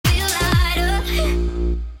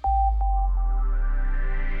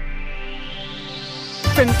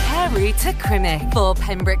From Carew to Crimmick for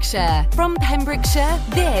Pembrokeshire. From Pembrokeshire,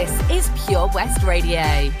 this is Pure West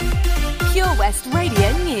Radio. Pure West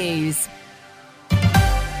Radio News.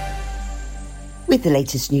 With the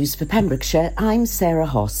latest news for Pembrokeshire, I'm Sarah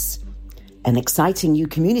Hoss. An exciting new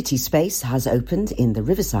community space has opened in the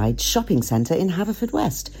Riverside Shopping Centre in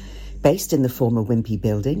Haverfordwest. Based in the former Wimpy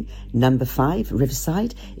building, Number 5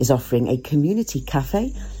 Riverside is offering a community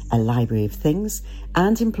cafe, a library of things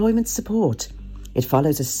and employment support. It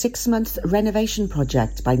follows a 6-month renovation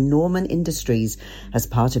project by Norman Industries as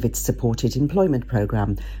part of its supported employment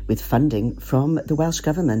programme with funding from the Welsh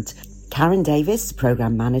Government. Karen Davis,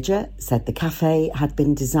 Programme Manager, said the cafe had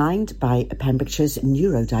been designed by Pembrokeshire's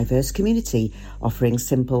neurodiverse community, offering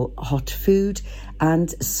simple hot food and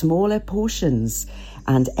smaller portions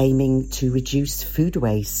and aiming to reduce food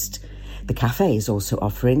waste. The cafe is also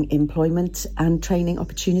offering employment and training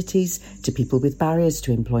opportunities to people with barriers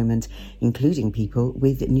to employment, including people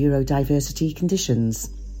with neurodiversity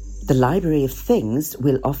conditions. The Library of Things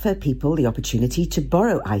will offer people the opportunity to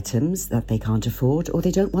borrow items that they can't afford or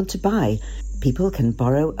they don't want to buy. People can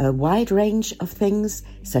borrow a wide range of things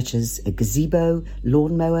such as a gazebo,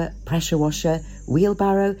 lawnmower, pressure washer,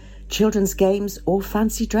 wheelbarrow, children's games or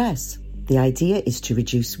fancy dress. The idea is to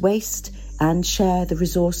reduce waste and share the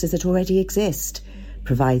resources that already exist,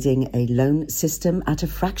 providing a loan system at a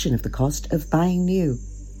fraction of the cost of buying new.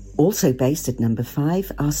 Also based at Number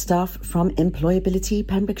 5 are staff from Employability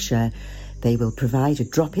Pembrokeshire. They will provide a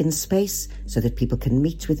drop-in space so that people can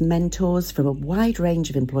meet with mentors from a wide range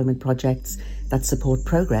of employment projects that support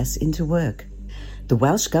progress into work. The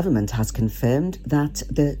Welsh Government has confirmed that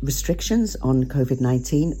the restrictions on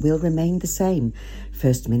COVID-19 will remain the same.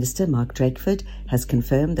 First Minister Mark Drakeford has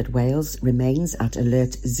confirmed that Wales remains at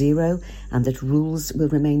alert 0 and that rules will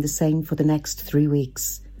remain the same for the next 3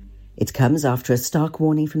 weeks. It comes after a stark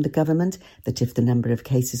warning from the government that if the number of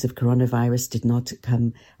cases of coronavirus did not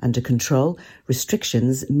come under control,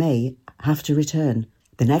 restrictions may have to return.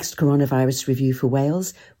 The next coronavirus review for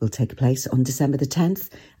Wales will take place on December the 10th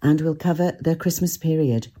and will cover the Christmas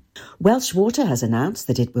period. Welsh Water has announced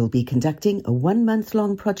that it will be conducting a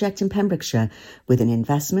 1-month-long project in Pembrokeshire with an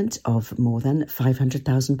investment of more than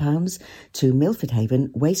 £500,000 to Milford Haven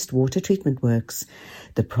Wastewater Treatment Works.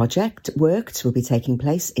 The project works will be taking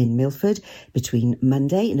place in Milford between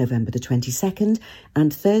Monday, November the 22nd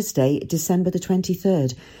and Thursday, December the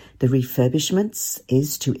 23rd. The refurbishments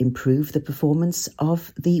is to improve the performance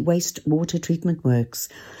of the wastewater treatment works.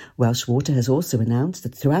 Welsh Water has also announced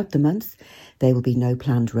that throughout the month there will be no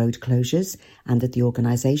planned road closures and that the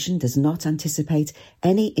organisation does not anticipate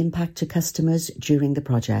any impact to customers during the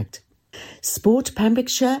project. Sport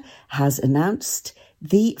Pembrokeshire has announced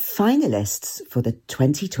the finalists for the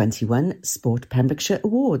 2021 Sport Pembrokeshire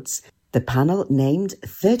Awards. The panel named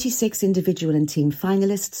 36 individual and team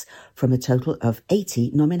finalists from a total of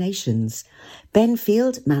 80 nominations. Ben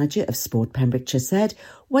Field, manager of Sport Pembrokeshire, said,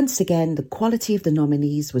 "Once again, the quality of the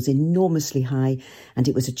nominees was enormously high and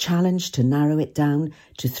it was a challenge to narrow it down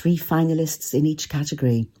to 3 finalists in each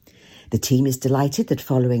category. The team is delighted that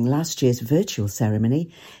following last year's virtual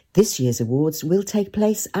ceremony, this year's awards will take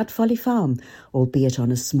place at Folly Farm, albeit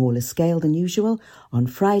on a smaller scale than usual, on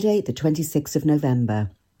Friday, the 26th of November.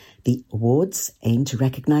 The awards aim to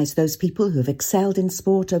recognise those people who have excelled in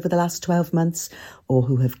sport over the last 12 months or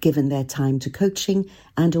who have given their time to coaching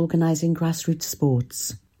and organising grassroots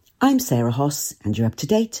sports." I'm Sarah Hoss and you're up to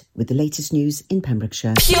date with the latest news in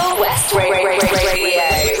Pembrokeshire. Pure West Radio.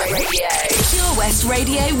 Pure West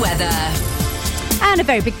Radio weather. And a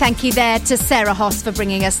very big thank you there to Sarah Hoss for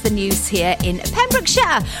bringing us the news here in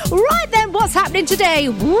Pembrokeshire. Right then, what's happening today?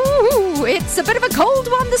 Woo! It's a bit of a cold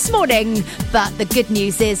one this morning, but the good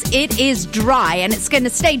news is it is dry and it's going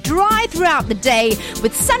to stay dry throughout the day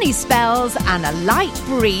with sunny spells and a light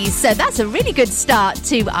breeze. So that's a really good start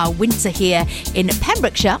to our winter here in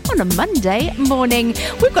Pembrokeshire on a Monday morning.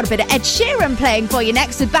 We've got a bit of Ed Sheeran playing for you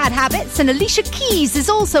next with Bad Habits, and Alicia Keys is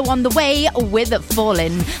also on the way with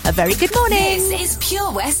Fallin'. A very good morning. This is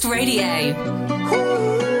Pure West Radio.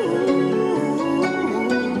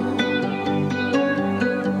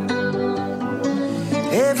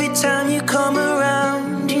 Every time you come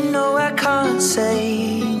around, you know I can't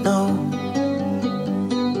say no.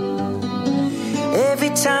 Every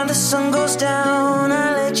time the sun goes down,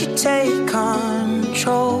 I let you take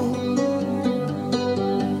control.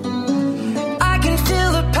 I can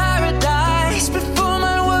feel the paradise before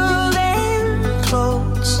my world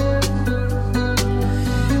implodes.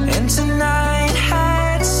 And tonight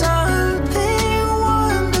had something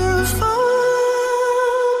wonderful.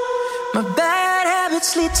 My bad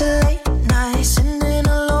habits lead to late nights, sitting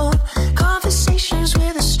alone, conversations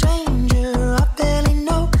with a stranger I barely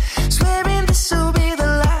know.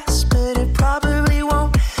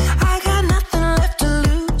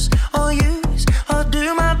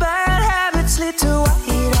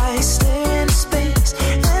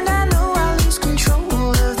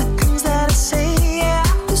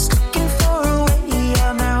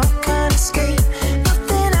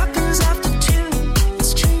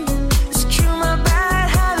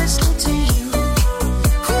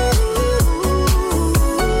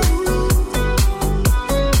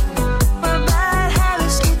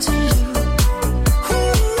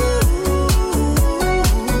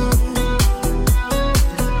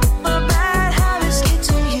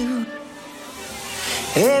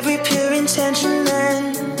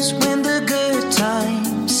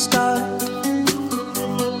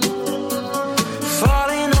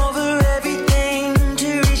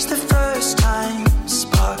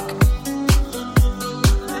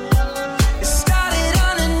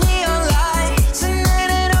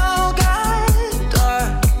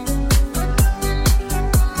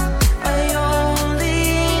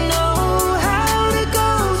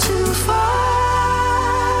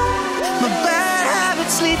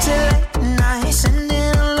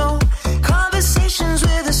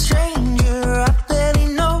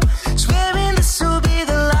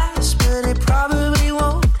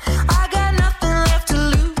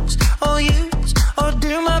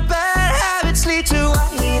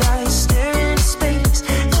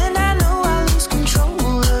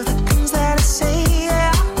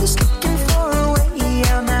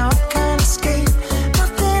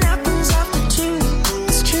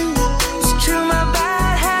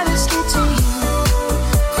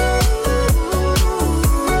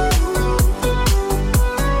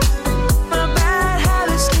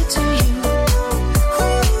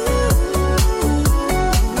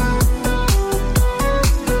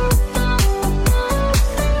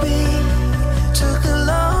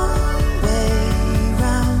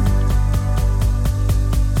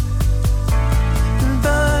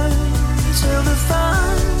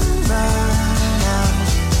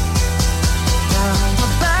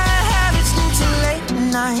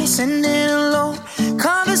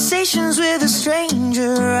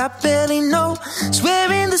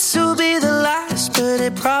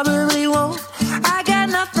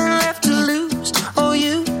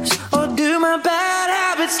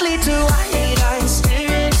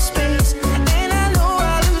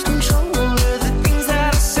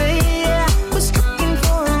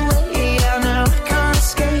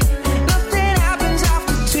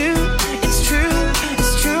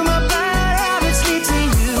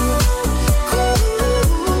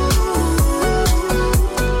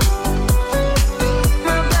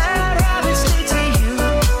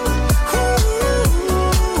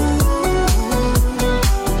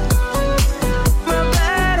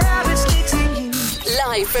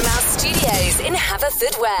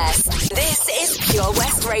 Haverfordwest. This is Pure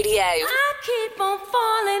West Radio. I keep on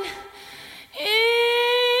falling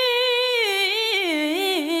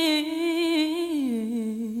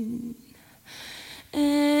in,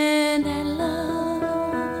 and I love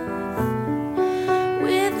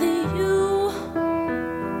with you.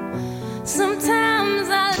 Sometimes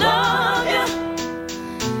I love you,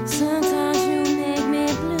 sometimes you make me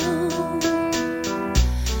blue.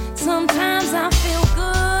 Sometimes I feel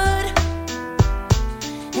good,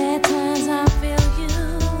 at times I feel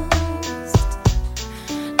used.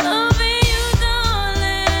 Loving you,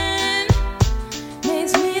 darling,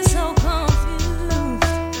 makes me so confused.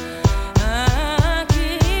 I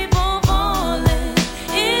keep on falling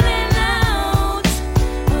in and out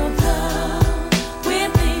of love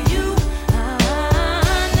with you. I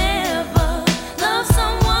never loved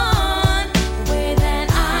someone the way that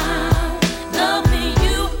I'm loving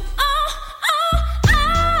you. Oh, I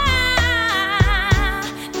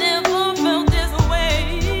never felt this way.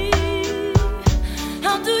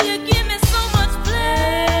 How do you give me so much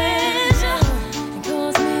pleasure and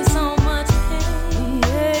cause me so much pain?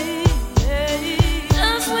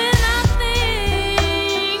 Just when I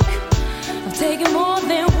think I'm taking more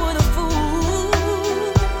than would a fool,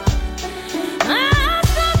 I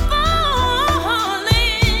start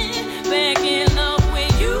falling back in love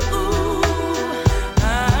with you. I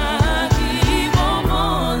keep on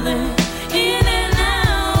falling in and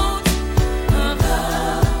out of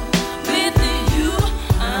love with you.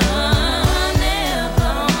 I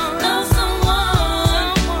never loved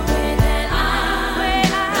someone the way that I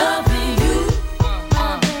love you. Oh,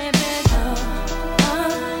 baby,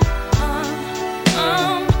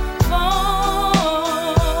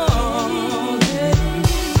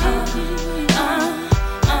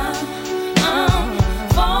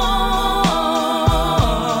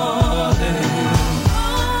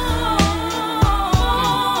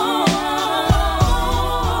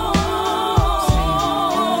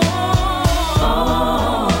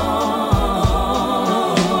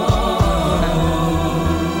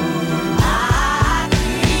 I'm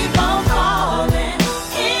keep on falling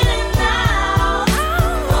in and out of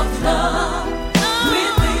love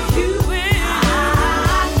with you.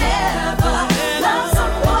 I never loved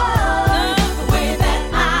someone the way that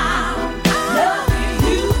I'm loving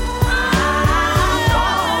you. I'm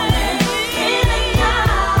falling in and out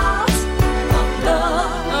of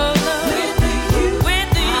love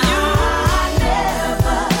with you. I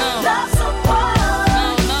never loved someone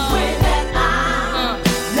the way that I'm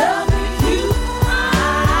loving you. I'm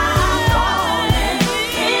falling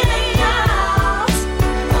in and out of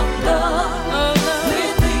love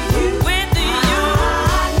with you.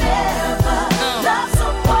 I never loved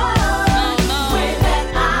someone the way that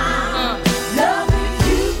I'm loving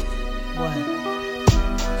you.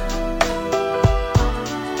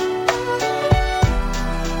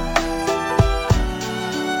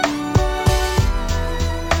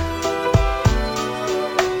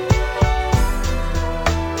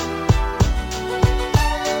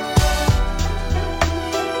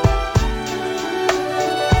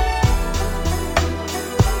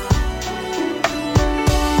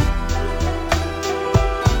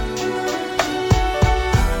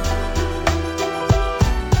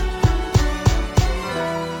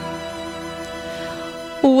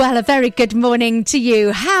 Well, a very good morning to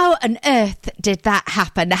you. How on earth did that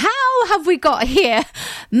happen? How have we got here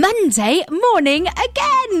Monday morning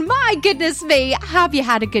again? My goodness me. Have you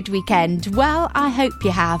had a good weekend? Well, I hope you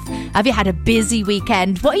have. Have you had a busy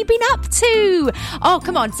weekend? What have you been up to? Oh,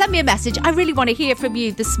 come on, send me a message. I really want to hear from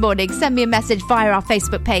you this morning. Send me a message via our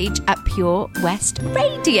Facebook page at Pure West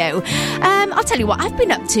Radio. I'll tell you what I've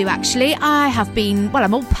been up to, actually. I have been, well,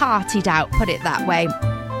 I'm all partied out, put it that way.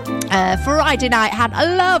 Friday night, had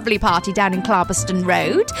a lovely party down in Clarbeston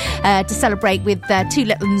Road to celebrate with two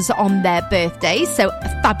little ones on their birthdays. So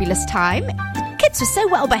a fabulous time. Kids were so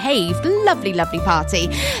well behaved. Lovely, lovely party.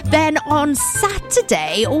 Then on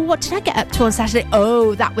Saturday, what did I get up to on Saturday?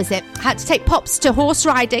 Oh, that was it. I had to take Pops to horse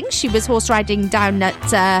riding. She was horse riding down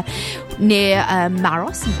at near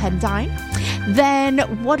Maros and Pendine. Then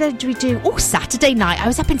what did we do? Oh, Saturday night, I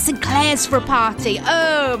was up in St Clair's for a party.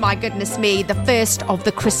 Oh, my goodness me. The first of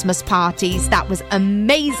the Christmas parties. That was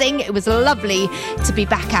amazing. It was lovely to be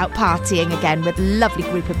back out partying again with a lovely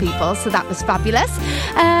group of people. So that was fabulous.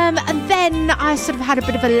 And then I sort of had a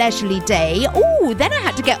bit of a leisurely day. Oh, then I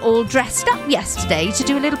had to get all dressed up yesterday to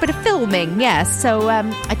do a little bit of filming. Yes, so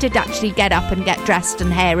I did actually get up and get dressed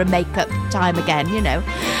and hair and makeup time again, you know.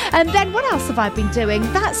 And then what else have I been doing?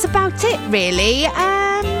 That's about it, really.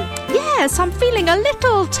 Yeah, Yes, I'm feeling a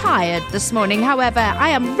little tired this morning. However, I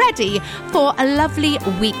am ready for a lovely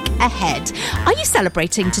week ahead. Are you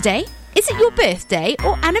celebrating today? Is it your birthday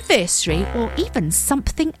or anniversary or even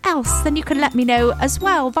something else? Then you can let me know as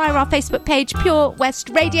well via our Facebook page, Pure West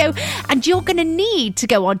Radio. And you're going to need to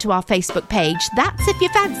go onto our Facebook page. That's if you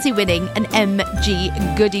fancy winning an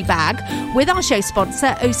MG goodie bag with our show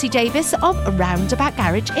sponsor, OC Davis of Roundabout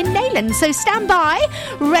Garage in Neyland. So stand by,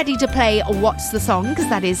 ready to play What's the Song, because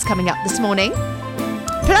that is coming up this morning.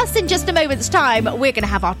 Plus, in just a moment's time, we're going to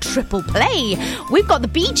have our triple play. We've got the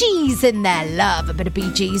Bee Gees in there. Love a bit of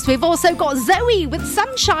Bee Gees. We've also got Zoe with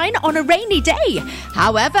Sunshine on a rainy day.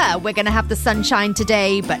 However, we're going to have the sunshine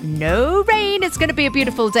today, but no rain. It's going to be a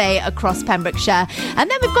beautiful day across Pembrokeshire. And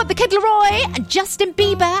then we've got the Kid Laroi, Justin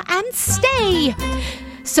Bieber and Stay.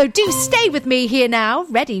 So do stay with me here now,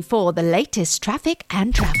 ready for the latest traffic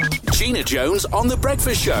and travel. Gina Jones on The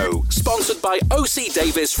Breakfast Show, sponsored by OC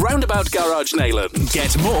Davis Roundabout Garage Neyland.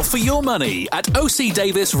 Get more for your money at OC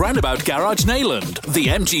Davis Roundabout Garage Neyland, the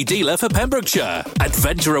MG dealer for Pembrokeshire.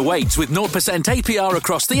 Adventure awaits with 0% APR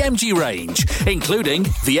across the MG range, including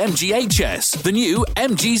the MG HS, the new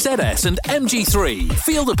MG ZS and MG3.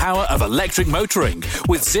 Feel the power of electric motoring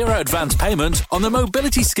with zero advance payment on the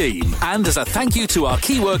mobility scheme. And as a thank you to our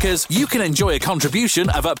key workers, you can enjoy a contribution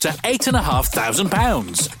of up to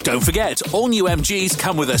 £8,500. Don't forget, all new MGs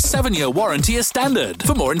come with a 7-year warranty as standard.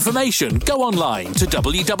 For more information, go online to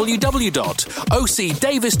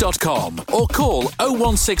www.ocdavis.com or call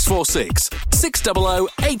 01646 600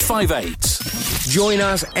 858. Join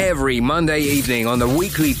us every Monday evening on the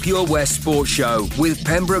weekly Pure West Sports Show with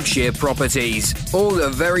Pembrokeshire Properties. All the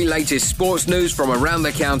very latest sports news from around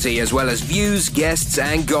the county, as well as views, guests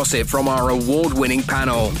and gossip from our award-winning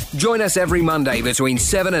panel. Join us every Monday between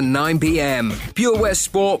 7 and 9 p.m. Pure West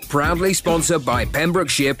Sport, proudly sponsored by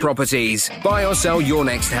Pembrokeshire Properties. Buy or sell your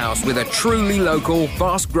next house with a truly local,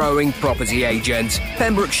 fast-growing property agent.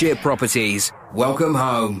 Pembrokeshire Properties. Welcome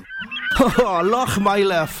home. Oh,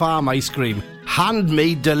 Lochmeyler Farm Ice Cream.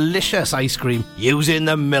 Handmade delicious ice cream using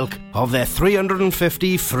the milk of their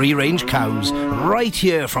 350 free-range cows right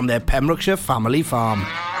here from their Pembrokeshire family farm.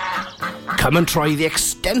 Come and try the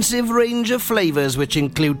extensive range of flavours which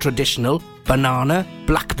include traditional, banana,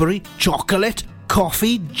 blackberry, chocolate,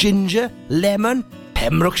 coffee, ginger, lemon,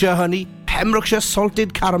 Pembrokeshire honey, Pembrokeshire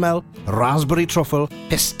salted caramel, raspberry truffle,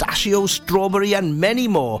 pistachio, strawberry and many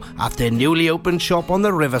more at their newly opened shop on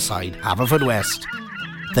the Riverside, Haverfordwest.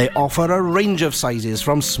 They offer a range of sizes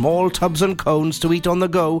from small tubs and cones to eat on the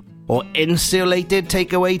go or insulated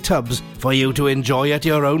takeaway tubs for you to enjoy at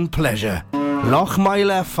your own pleasure.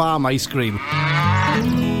 Lochmeyler Farm Ice Cream.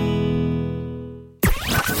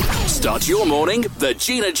 Start your morning the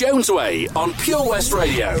Gina Jones way on Pure West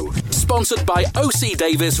Radio. Sponsored by OC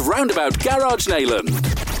Davis Roundabout Garage Neyland.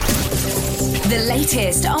 The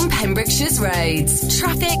latest on Pembrokeshire's roads,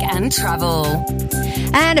 traffic and travel.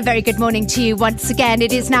 And a very good morning to you once again.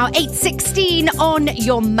 It is now 8:16 on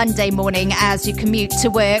your Monday morning as you commute to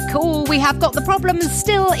work. Oh, we have got the problems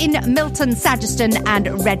still in Milton, Sageston and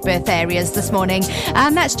Redbirth areas this morning.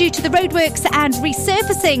 And that's due to the roadworks and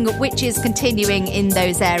resurfacing, which is continuing in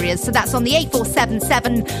those areas. So that's on the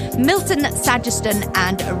A477, Milton, Sageston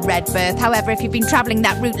and Redbirth. However, if you've been travelling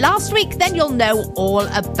that route last week, then you'll know all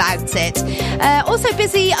about it. Also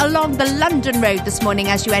busy along the London Road this morning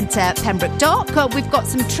as you enter Pembroke Dock. We've got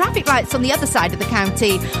some traffic lights on the other side of the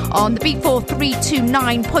county on the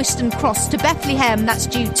B4329 Poyston Cross to Bethlehem. That's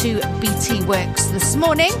due to BT works this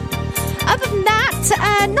morning. Other than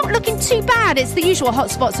that, not looking too bad. It's the usual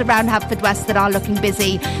hotspots around Haverfordwest that are looking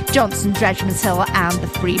busy. Johnson, Dredgeman's Hill and the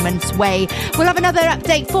Freeman's Way. We'll have another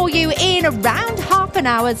update for you in around half an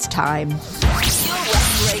hour's time.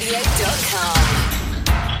 PureWestRadio.com.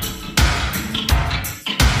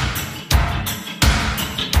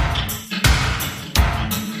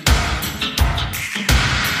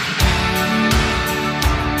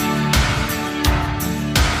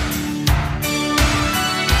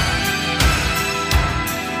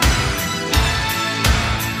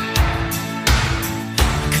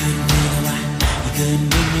 Couldn't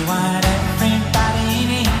give me what everybody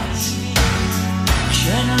needs.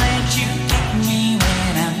 Shouldn't let you get me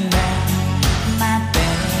when I'm down.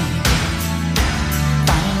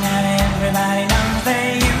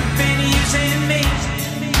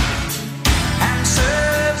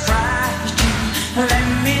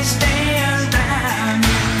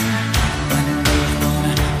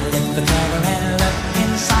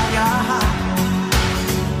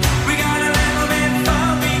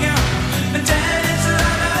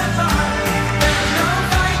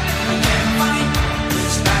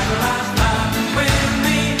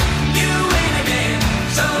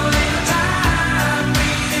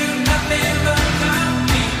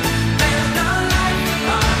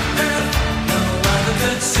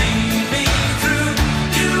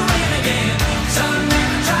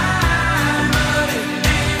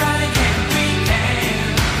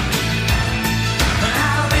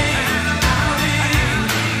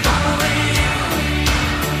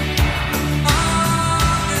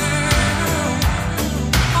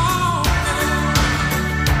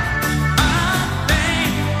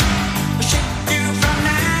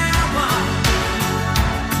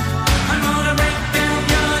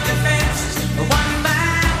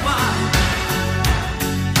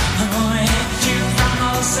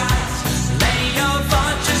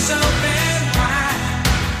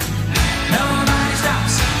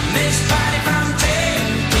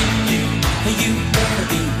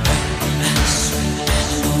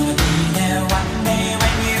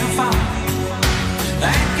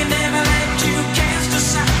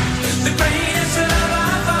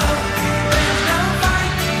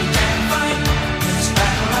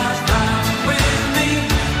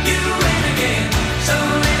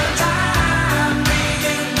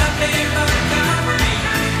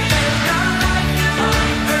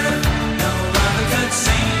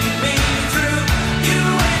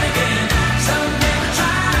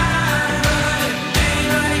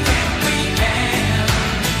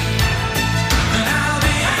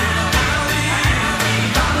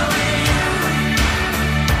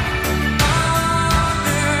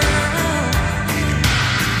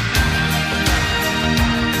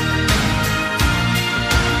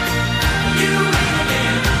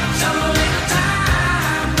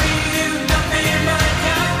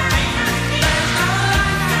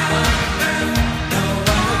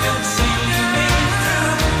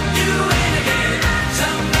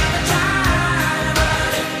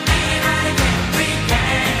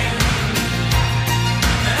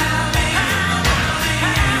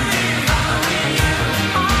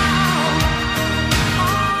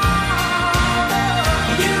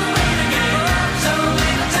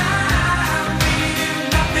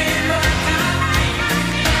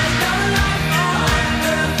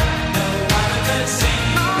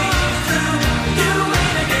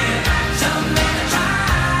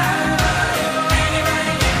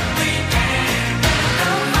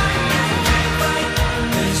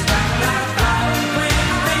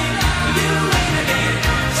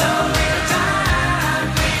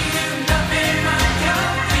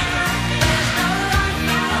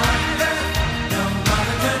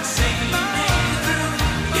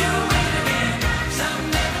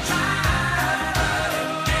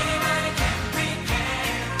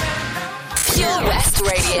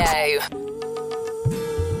 Radio.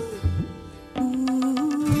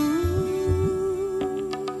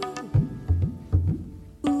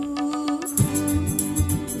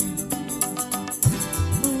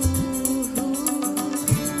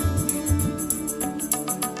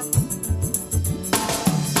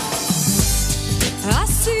 I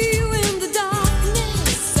see you in the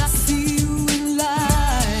darkness, I see you in light.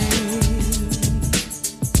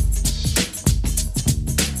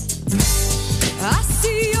 I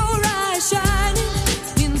see your eyes shining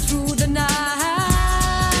in through the night.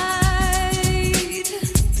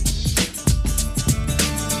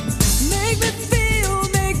 Make me feel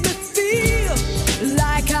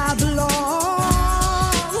like I belong.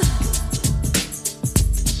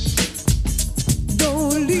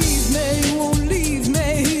 Don't leave me, won't leave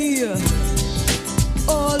me here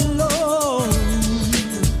alone.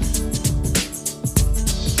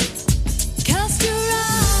 Cast your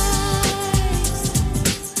eyes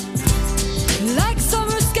like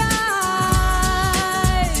summer skies,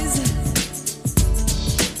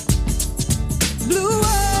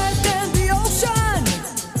 bluer than the ocean,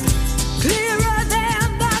 clearer than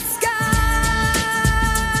the sky.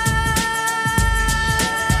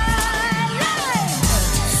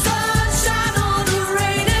 Sunshine on a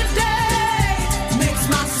rainy day makes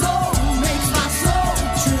my soul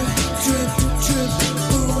trip, trip, trip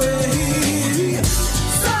away.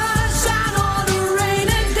 Sunshine on a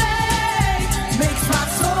rainy day makes my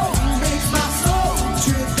soul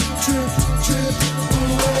trip, trip, trip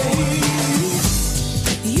away.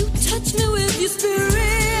 You touch me with your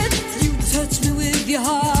spirit, you touch me with your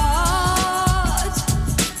heart.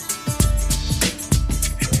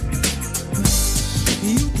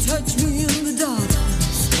 You touch me in the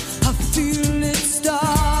darkness, I feel it start.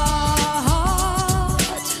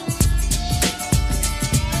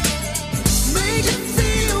 Make it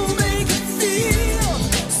feel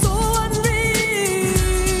so unreal,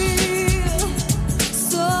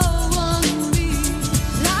 so unreal.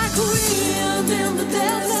 Like a wind in the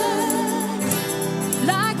desert,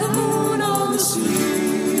 like a moon on the sea.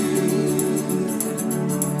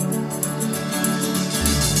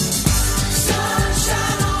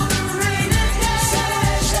 Sunshine on a rainy day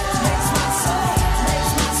makes my soul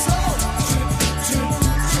trip, trip,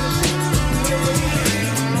 trip away.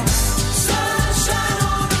 Sunshine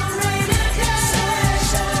on a rainy day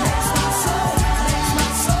makes my soul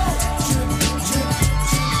trip, trip,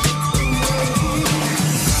 trip away.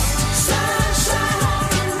 Sunshine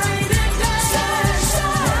on a rainy day makes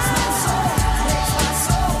my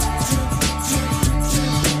soul trip, trip,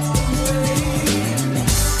 trip away.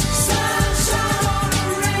 Sunshine on a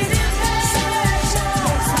rainy day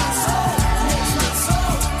makes my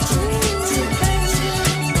soul trip, trip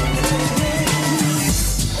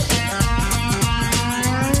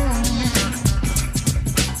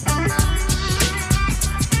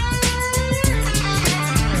away.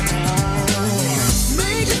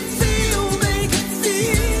 Make it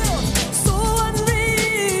feel so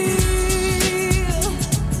unreal,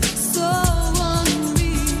 so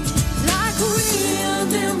unreal. Like a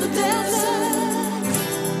wind in the desert,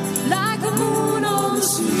 like a moon on the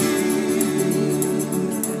sea.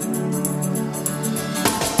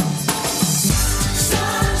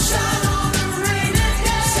 Sunshine on a rainy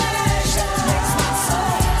day makes my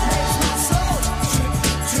soul trip,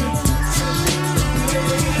 trip, trip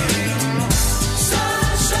away.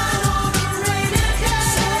 Sunshine on a rainy day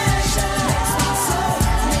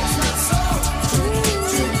makes my soul trip,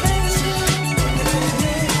 trip away.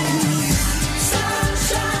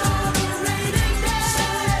 Sunshine on a rainy day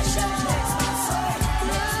makes my soul.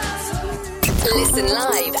 Listen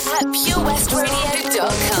live at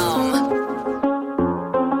purewestradio.com.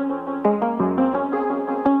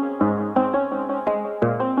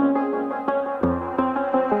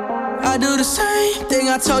 I do the same thing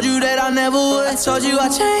I told you that I never would. I told you I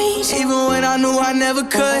changed, even when I knew I never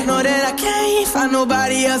could. Know that I can't find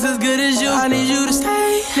nobody else as good as you. I need you to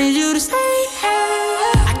stay, need you to stay.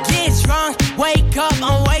 I get drunk, wake up,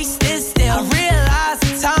 I'm wasted still. I realize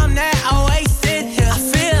the time that I wasted here. I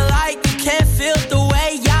feel like you can't feel the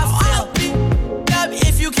way I feel. Up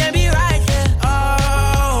if you can be right here.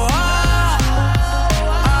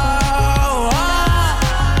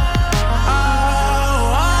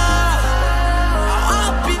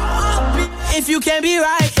 If you can't be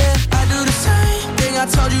right, yeah. I do the same thing I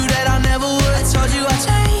told you that I never would. I told you I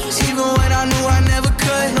changed, even when I knew I never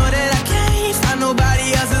could. Know that I can't find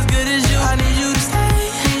nobody else as good as you. I need you to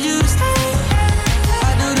stay, need you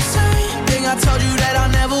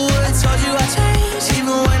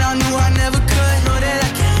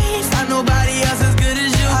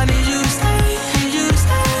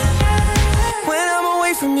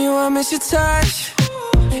miss your touch.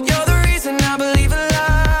 You're the reason I believe in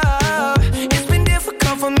love. It's been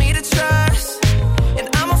difficult for me to trust, and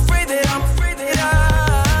I'm afraid that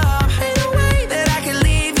ain't no way that I can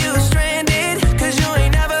leave you stranded, 'cause you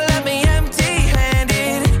ain't never left me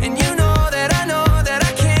empty-handed. And you know that I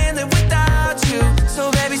can't live without you.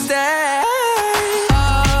 So baby, stay.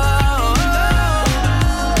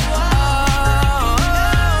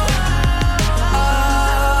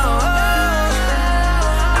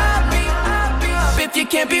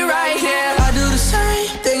 Can't be right here. I do the same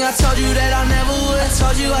thing I told you that I never would. I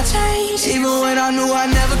told you I changed, even when I knew I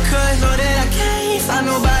never could. Know that I can't find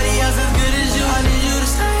nobody else as good as you. I need you to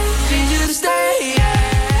stay, need you to stay. Yeah.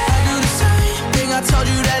 I do the same thing I told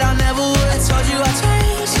you that I never would. I told you I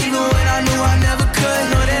changed, even when I knew I never could.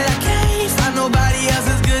 Know that I can't find nobody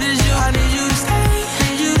else as good as you. I need you to stay,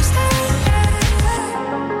 need you to stay.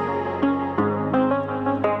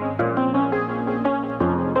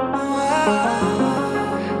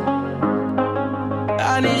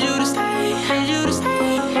 I need you to stay, need you to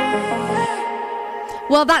stay.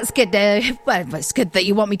 Well, that's good. Well, it's good that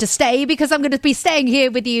you want me to stay, because I'm going to be staying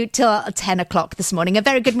here with you till 10 o'clock this morning. A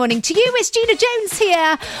very good morning to you. It's Gina Jones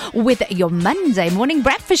here with your Monday morning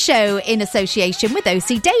breakfast show in association with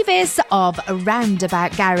OC Davis of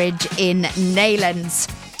Roundabout Garage in Naylands.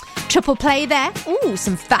 Triple play there. Ooh,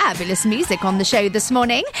 some fabulous music on the show this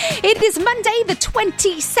morning. It is Monday, the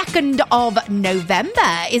 22nd of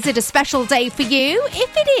November. Is it a special day for you?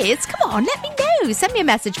 If it is, come on, let me know. Send me a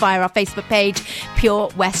message via our Facebook page,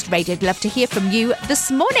 Pure West Radio. I'd love to hear from you this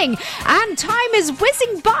morning. And time is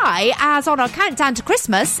whizzing by as on our countdown to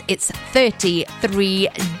Christmas, it's 33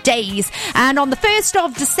 days. And on the 1st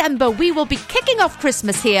of December, we will be kicking off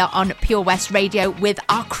Christmas here on Pure West Radio with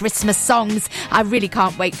our Christmas songs. I really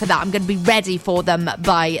can't wait for that. I'm going to be ready for them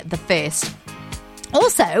by the 1st.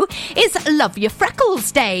 Also, it's Love Your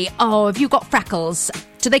Freckles Day. Oh, have you got freckles?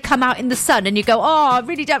 Do they come out in the sun and you go, oh, I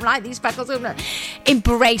really don't like these freckles?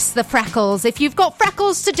 Embrace the freckles. If you've got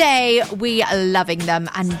freckles today, we are loving them.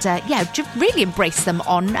 And really embrace them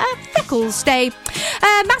on Freckles Day.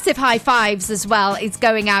 Massive high fives as well is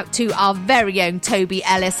going out to our very own Toby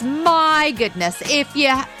Ellis. My goodness, if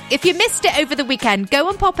you missed it over the weekend, go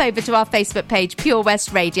and pop over to our Facebook page, Pure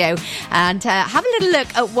West Radio, and have a little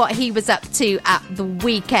look at what he was up to at the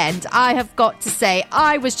weekend. I have got to say,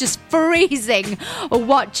 I was just freezing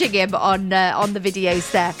watching him on the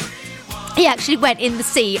videos there. He actually went in the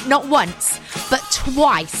sea, not once, but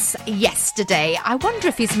twice yesterday. I wonder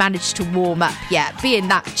if he's managed to warm up yet, being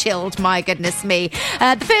that chilled, my goodness me.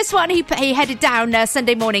 The first one, he headed down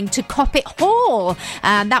Sunday morning to Coppet Hall,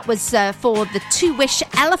 and that was for the Two-Wish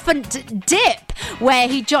Elephant Dip, where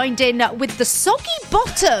he joined in with the Soggy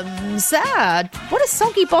Bottoms. What are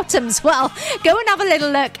Soggy Bottoms? Well, go and have a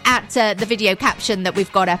little look at the video caption that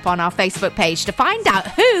we've got up on our Facebook page to find out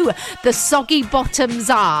who the Soggy Bottoms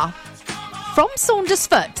are. From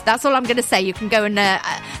Saundersfoot. That's all I'm going to say. You can go and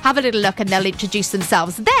have a little look and they'll introduce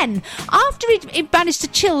themselves. Then, after he managed to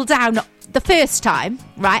chill down the first time,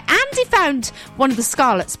 right, and he found one of the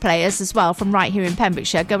Scarlets players as well from right here in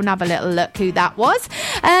Pembrokeshire. Go and have a little look who that was.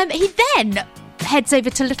 He then heads over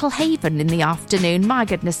to Little Haven in the afternoon, my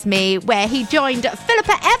goodness me, where he joined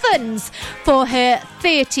Philippa Evans for her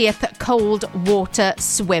 30th cold water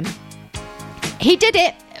swim. He did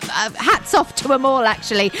it. Hats off to them all,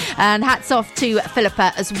 actually, and hats off to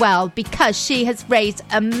Philippa as well, because she has raised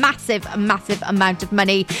a massive amount of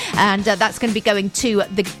money, and that's going to be going to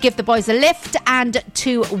the Give the Boys a Lift and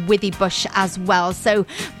to Withybush as well. So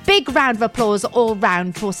big round of applause all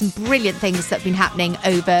round for some brilliant things that have been happening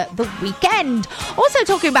over the weekend. Also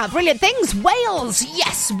talking about brilliant things, Wales,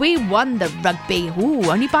 yes, we won the rugby. Ooh,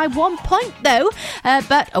 only by 1 point though,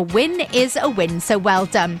 but a win is a win, so well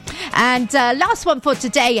done. And last one for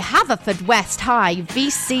today, Haverfordwest High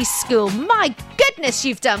VC School. My goodness,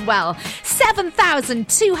 you've done well.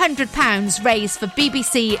 £7,200 raised for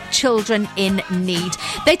BBC Children in Need.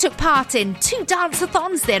 They took part in 2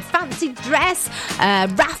 dance-a-thons. They had fancy dress,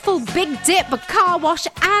 raffle, big dip, a car wash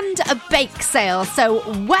and a bake sale. So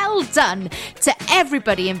well done to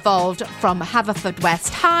everybody involved from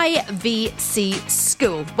Haverfordwest High VC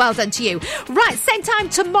School. Well done to you. Right, same time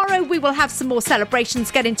tomorrow we will have some more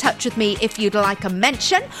celebrations. Get in touch with me if you'd like a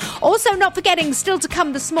mention. Also, not forgetting, still to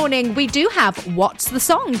come this morning, we do have What's the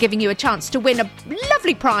Song, giving you a chance to win a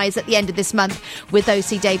lovely prize at the end of this month with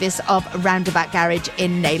O.C. Davis of Roundabout Garage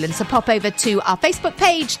in Neyland. So pop over to our Facebook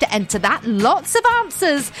page to enter that. Lots of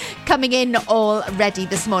answers coming in already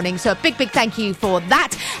this morning. So a big thank you for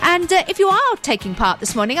that. And if you are taking part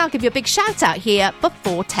this morning, I'll give you a big shout out here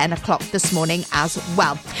before 10 o'clock this morning as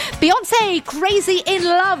well. Beyonce, Crazy in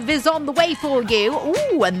Love is on the way for you.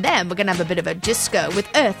 Ooh, and then we're going to have a bit of a disco with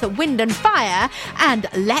Earth, Wind and Fire and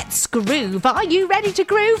Let's Groove. Are you ready to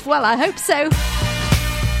groove? Well, I hope so.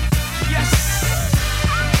 Yes,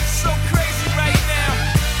 so crazy right now.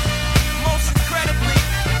 Most incredibly,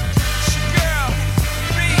 it's your girl,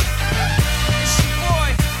 me, it's your boy,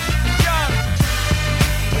 Young.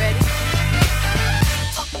 You ready?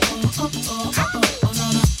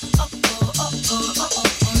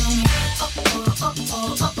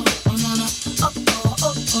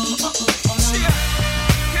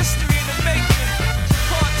 History in the making,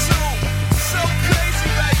 part 2, so crazy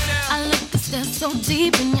right now. I look a step so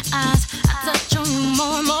deep in your eyes. I touch on you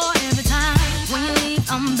more and more every time. When you leave,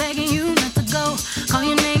 I'm begging you not to go. Call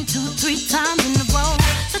your name 2-3 times in a row.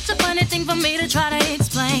 Such a funny thing for me to try to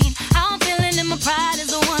explain. How I'm feeling and my pride is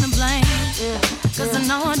the one to blame. Cause I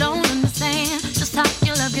know I don't understand just how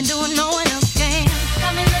your love can do it, no one else can.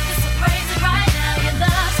 Got me looking so crazy right now. Your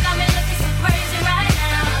love got me looking so crazy right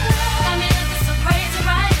now. Got me looking so crazy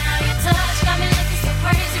right now. Your touch got me looking so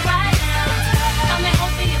crazy right now. Got me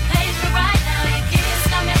hoping you page me right now. Your kiss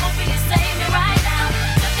got me hoping you save me right now.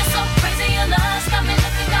 Looking so crazy, your love got me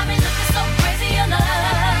looking so crazy, your love.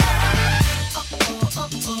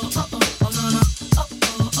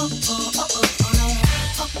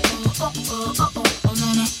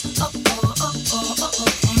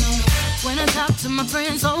 When I talk to my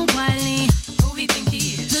friends so quietly, who we think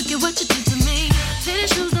he is? Look at what you did to me. Fitted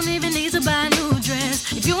shoes don't even need to buy a new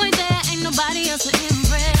dress. If you ain't there, ain't nobody else to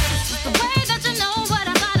impress. It's the way that you know what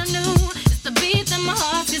I thought I knew. It's the beat that my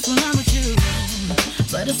heart gets when I'm with you.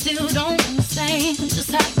 But I still don't understand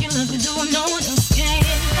just how you look and do what no one else can.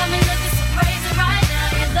 Got me looking so crazy right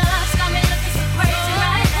now. Your love's got me looking so crazy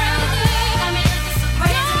right now. Got me looking so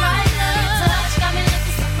crazy right now. Your touch got me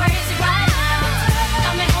looking so crazy right now.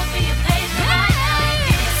 Got me hoping you page me right now. Your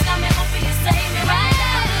kiss got me hoping you save me right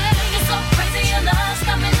now. Looking so crazy, your love's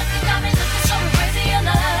got me looking so crazy, your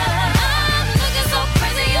love. I'm looking so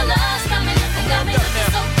crazy, your love's got me looking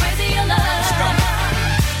so crazy, your love.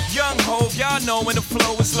 Young Hov, y'all know when the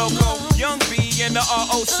flow is loco. Young B and the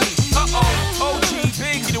ROC. OG,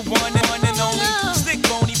 Biggie, the one and only. Stick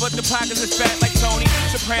bony, but the pockets is fat like Tony.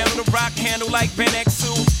 Soprano, the rock handle like Ben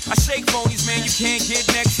X2. I shake phonies, man, you can't get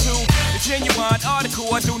next to. The genuine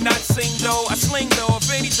article, I do not sing though. I sling though,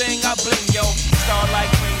 if anything, I bling yo. Star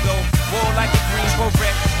like Ringo, war like a Greensboro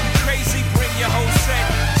wreck. Crazy, bring your whole set.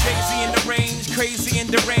 Jay-Z in the range, crazy in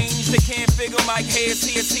the range. They can't figure my hair, is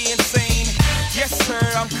he insane? Yes, sir,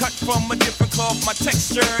 I'm cut from a different cloth. My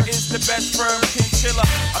texture is the best firm chinchilla.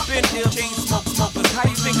 I've been ill, chain smokers. How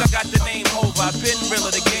you think I got the name over? I've been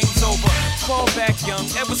realer, the game's over. Fall back young,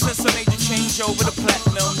 ever since I made the change over to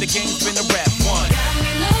platinum, the game's been a rap one. Got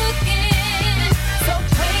me looking so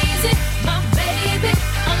crazy, my baby.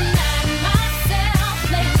 I'm not myself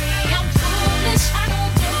lately. I'm foolish, I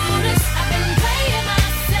don't do this. I've been playing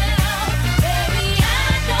myself, baby.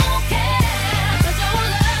 I don't care, 'cause your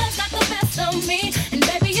love's got the best of me, and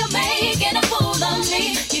baby you're making a fool of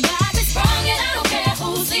me. You got me sprung, and I don't care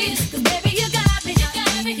who sees, 'cause baby you got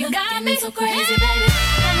me so crazy, baby.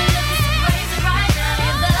 Got me looking so crazy right now.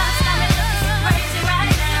 Your love's got me looking so crazy right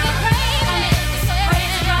now. Got me looking so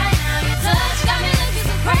crazy right now. Your touch got me looking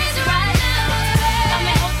so crazy right now. Got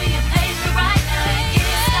me hoping you page me right now. Your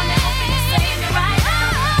kiss got me hoping you save me right now.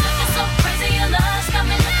 Looking so crazy, your love's got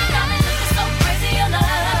me looking so crazy, your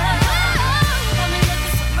love. Got me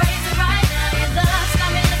looking so crazy right now. Your love's got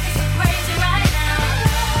me looking so crazy right now.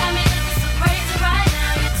 Got me looking so crazy right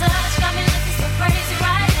now. Your touch got me looking so crazy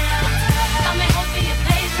right now. Got me hoping you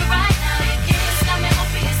page me right now. Your kiss got me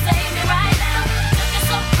hoping you save me right now. Looking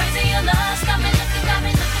so crazy, your love's got me looking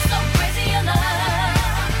so crazy, your love.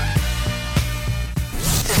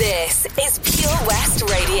 This is Pure West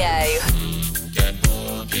Radio. Get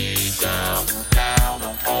boogie down, down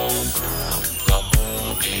the home ground. The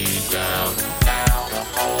boogie down, down the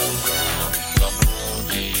home ground. The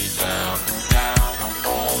boogie down, down the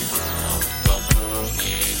home ground. The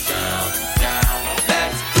boogie down, down.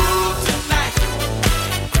 Let's groove tonight.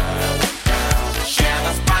 Share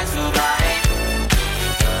the spice of life.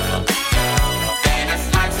 And it's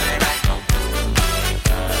like tonight.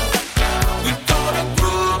 We gonna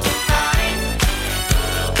groove tonight.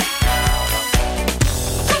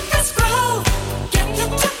 Let's groove, get you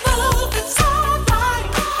to move, it's alright,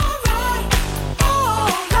 alright.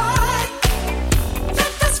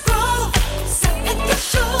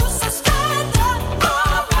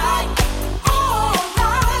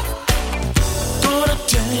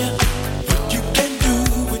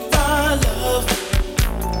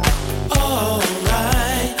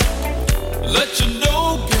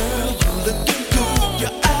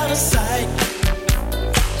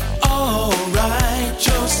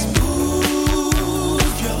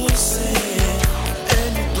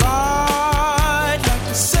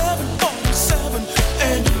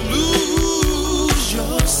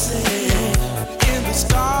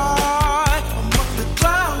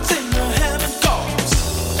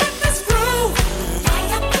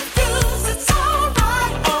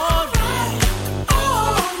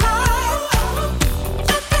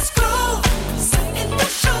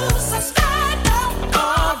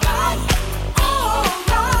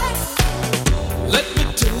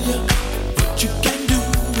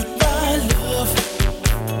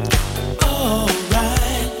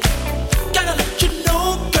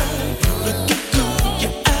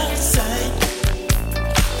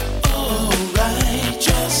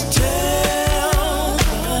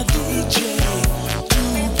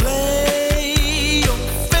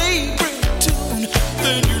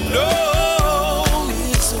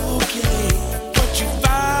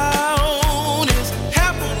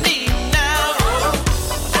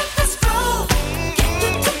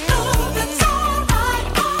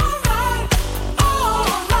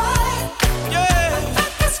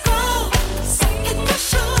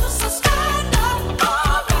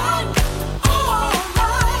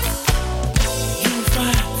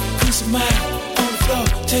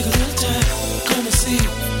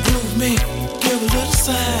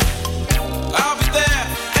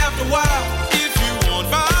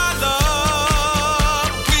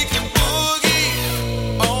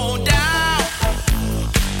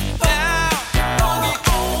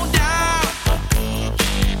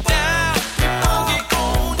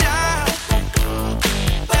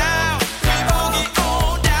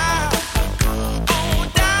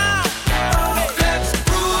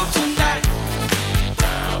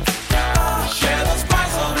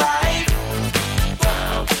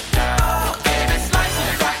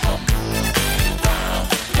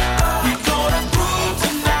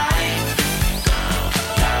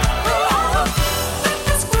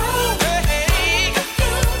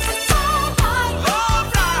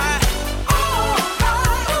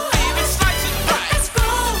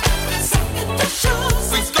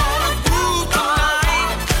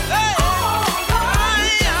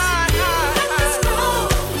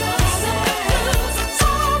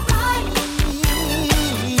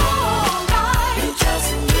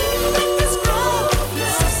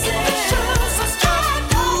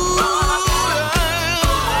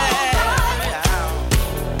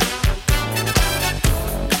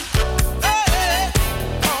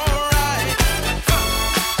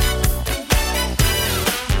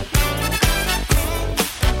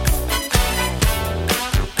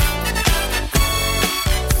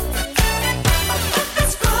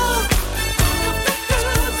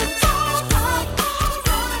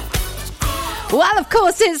 Well, of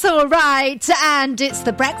course, it's all right. And it's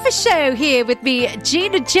the breakfast show here with me,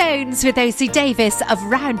 Gina Jones, with OC Davis of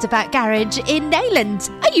Roundabout Garage in Neyland.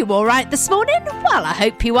 Are you all right this morning? Well, I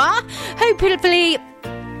hope you are. Hopefully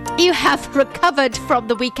you have recovered from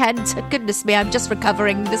the weekend. Goodness me, I'm just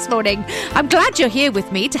recovering this morning. I'm glad you're here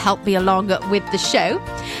with me to help me along with the show.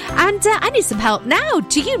 And I need some help now.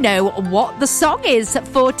 Do you know what the song is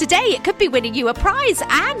for today? It could be winning you a prize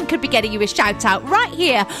and could be getting you a shout out right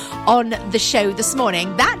here on the show this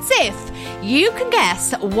morning. That's if you can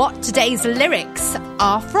guess what today's lyrics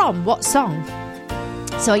are from. What song?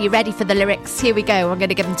 So are you ready for the lyrics? Here we go. I'm going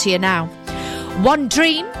to give them to you now. One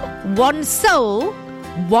dream, one soul,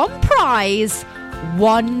 one prize,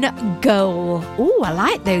 one goal. Oh, I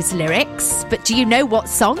like those lyrics. But do you know what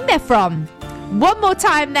song they're from? One more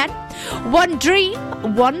time then. One dream,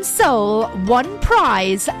 one soul, one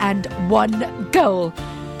prize, and one goal.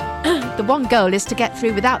 The one goal is to get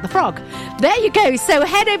through without the frog. There you go. So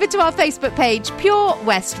head over to our Facebook page, Pure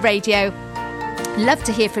West Radio. Love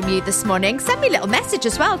to hear from you this morning. Send me a little message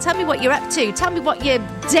as well. Tell me what you're up to. Tell me what your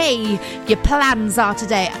day, your plans are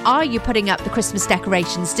today. Are you putting up the Christmas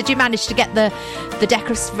decorations? Did you manage to get the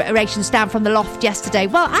decorations down from the loft yesterday?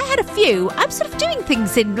 Well, I had a few. I'm sort of doing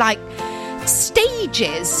things in like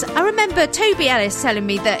stages. I remember Toby Ellis telling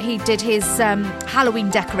me that he did his Halloween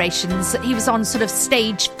decorations. He was on sort of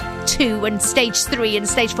stage 2 and stage 3 and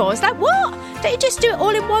stage 4. I was like, what? Don't you just do it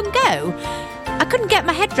all in one go? I couldn't get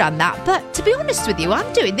my head around that, but to be honest with you,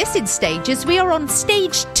 I'm doing this in stages. We are on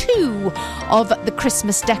stage 2 of the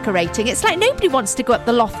Christmas decorating. It's like nobody wants to go up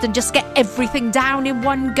the loft and just get everything down in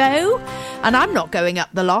one go. And I'm not going up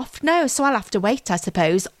the loft, no, so I'll have to wait, I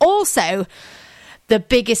suppose. Also, the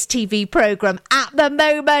biggest TV programme at the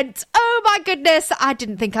moment. Oh my goodness, I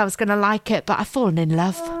didn't think I was going to like it, but I've fallen in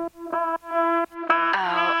love.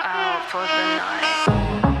 Out for the night.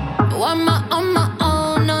 On my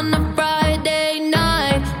own on a Friday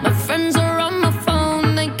night. My friends are on my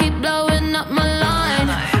phone, they keep blowing up my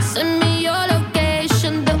line. Send me your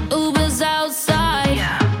location, the Uber's outside.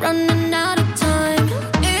 Running out of time.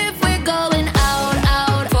 If we're going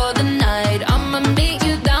out for the night, I'ma meet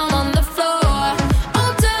you down on the floor.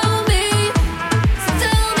 Oh, tell me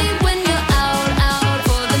when you're out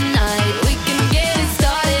for the night. We can get it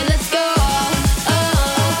started, let's go.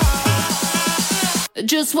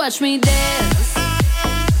 Just watch me dance.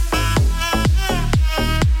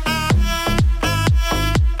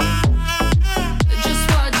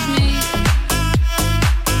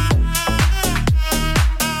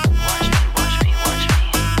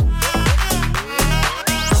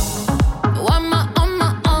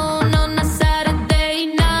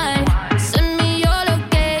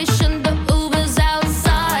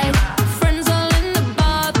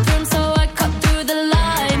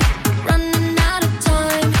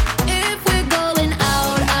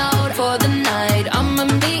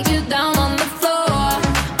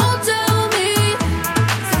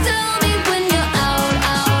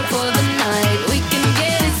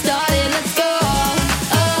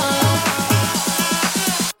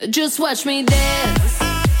 Just watch me dance.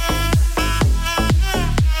 Just watch me.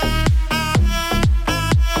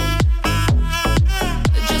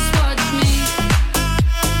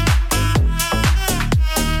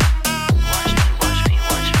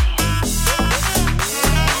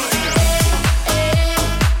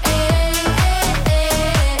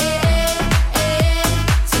 Watch me.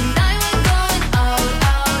 Tonight we're going out.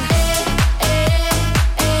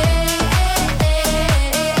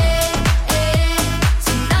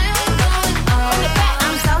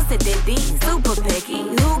 Super picky.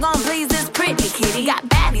 Who gon' please this pretty kitty? Got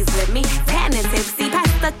baddies with me, tan and tipsy.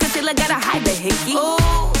 Pass the concealer, gotta hide the hickey. Ooh,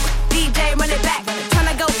 DJ run it back.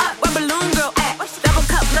 Tryna go up where Balloon Girl at. Double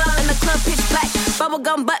cup love in the club, pitch black.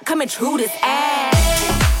 Bubblegum butt coming true this ass.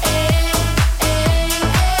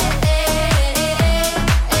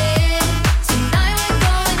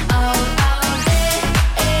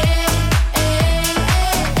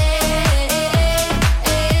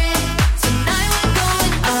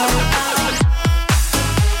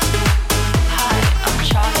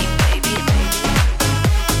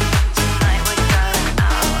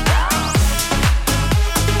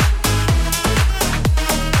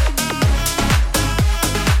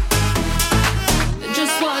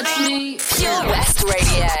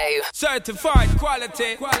 Certified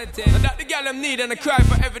quality. And that the girl them need and I cry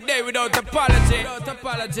for every day without apology.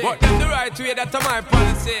 But them the right way, that's my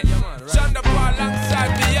policy. Shonda Paul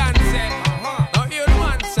alongside Beyonce. Now hear the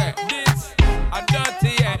man say, this a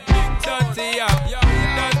dirty yeah, dirty yeah,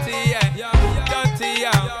 dirty yeah, dirty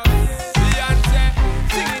yeah. Beyonce,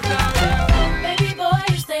 sing it now. Baby boy,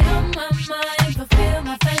 you stay on my mind, fulfill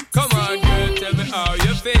my fantasy. Come on, girl, how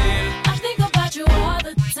you feel. I think about you all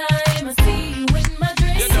the time. I see you in my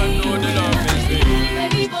dreams. You don't know the love is real.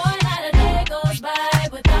 Baby boy, not a day goes by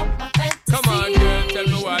without my fantasy. Come on, girl, tell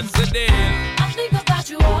me what's the deal. I think about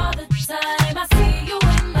you all the time. I see you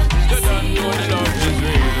in my dreams. You don't know the love is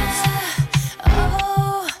real.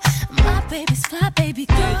 Oh, my baby's fly, baby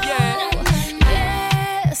girl. Yeah.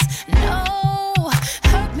 Yes, no,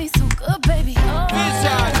 hurt me so good, baby. Oh,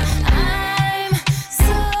 I'm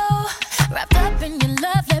so wrapped up in your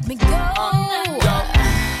love. Let me go.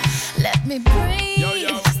 Let me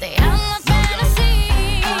breathe. Stay out my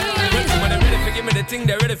fantasy. When they're ready for give me the thing,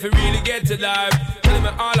 they're ready for really get to life. Telling me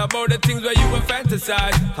all about the things where you were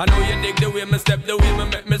fantasize. I know you dig the way me step, the way me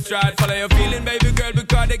make me stride. Follow your feeling, baby girl,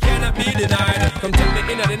 because they cannot be denied. Come take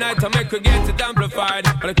me in at the night to make her get it amplified.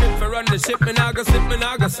 But I quit for run the ship, me now go slip, me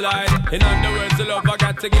now go slide. In other words, the love I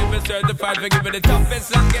got to give it certified. For give it the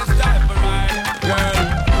toughest, longest time for ride.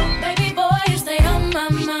 Girl, Baby boy, you stay on my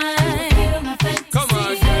mind. Feel my fantasy. come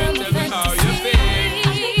on, girl, tell me how you feel.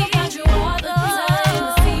 I think about you all the time.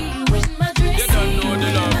 I see you in my dreams. You don't know the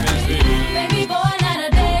love is real. Baby boy, not a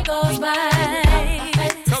day goes by.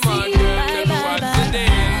 Come on, girl, tell me what's the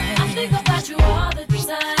deal. I think about you all the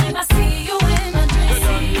time. I see you in my You dreams.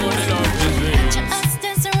 don't know the love is real. Picture us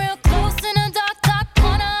dancing real close in a dark, dark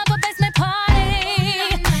corner of a basement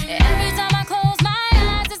party. Every time I close my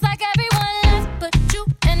eyes, it's like everyone left but you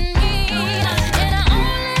and me. In our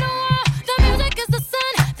own little world, the music is the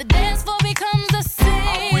sun. The dance floor becomes the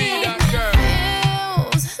I'm with sea. that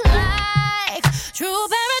girl. Feels like true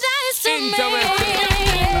paradise to me.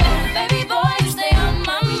 Baby boy, you stay on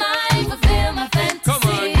my mind, fulfill my fantasy. Come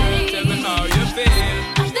on, girl, tell me how you feel.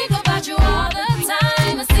 I think about you all the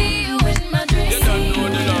time. I see you in my dreams. You don't know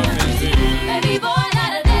the love is real. Baby boy,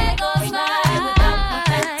 not a day goes by without my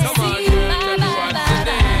fantasy. Come on, girl, tell me what's the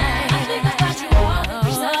deal. I think about you all the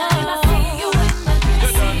time. I see you in my You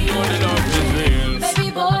dreams. don't know the love is real. Baby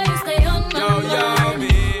boy, you stay on my Yo, yo, mind.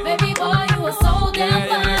 me. Baby boy, you are so damn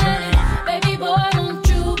fine. Baby boy, won't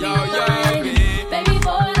you be Yo, yo, mine? me. Baby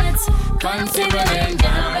boy, let's consider it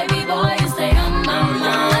now. Baby boy, you stay on my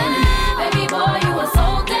mind. Baby boy, you are so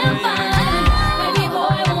damn fine. Baby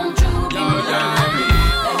boy, won't you be mine?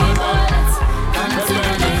 Baby boy, let's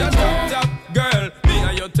consider it It's a now. top, top girl. Me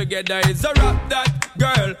and you together is a rap that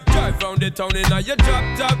girl. Drive round the town in a your drop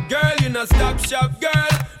top girl. You no stop shop girl.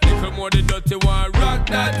 Little more the dirty one rock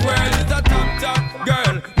that world. It's a top, top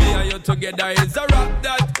girl. Me and you together is a rap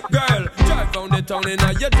that girl. Drive round the town in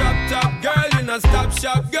a your drop top girl. You no stop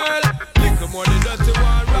shop girl. Little more the dirty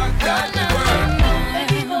one rock that world.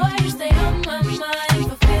 Baby boy, you stay on my mind,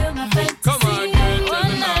 fulfill my fantasy. Come on, girl, tell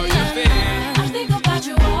me how you feel. I think about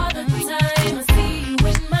you all the time. I see you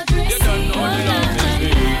in my dreams. You don't know the love is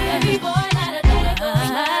real. Baby boy, not a day goes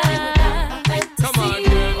by without my fantasy. Come on,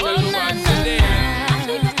 girl, tell me what's the deal. I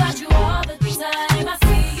think about you all the time. I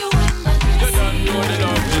see you in my You dreams. don't know the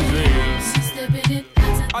love is real. She's stepping it,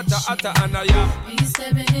 Atta, atta, anaya. he's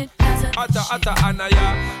stepping it, Atta, atta, anaya.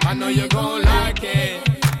 I know you gon' like it.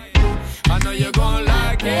 I know you gon'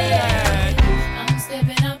 like it. I'm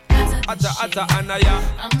stepping up, Atta, atta, anaya.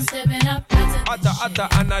 I'm stepping up, Atta, atta,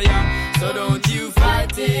 anaya. So don't you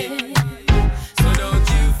fight it. So don't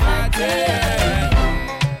you fight it.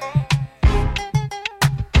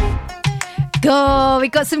 Go, we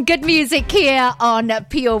got some good music here on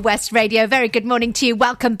Pure West Radio. Very good morning to you.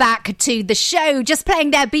 Welcome back to the show. Just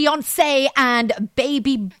playing there, Beyonce and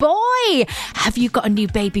Baby Boy. Have you got a new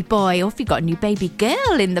baby boy, or have you got a new baby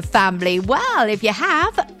girl in the family? Well, if you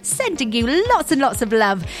have, sending you lots and lots of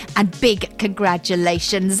love and big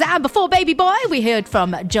congratulations. And before Baby Boy, we heard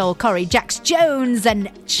from Joel Corey, Jax Jones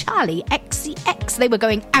and Charlie XCX. They were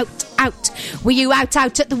going out. Were you out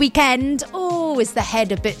at the weekend? Oh, is the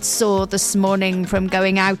head a bit sore this morning from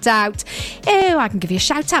going out? Oh, I can give you a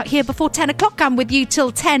shout out here before 10 o'clock. I'm with you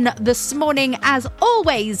till 10 this morning, as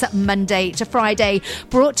always, Monday to Friday,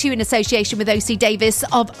 brought to you in association with OC Davis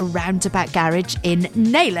of Roundabout Garage in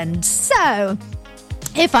Neyland. So,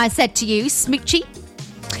 if I said to you, Smoochie,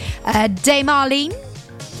 Dame Arlene,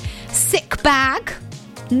 Sick Bag,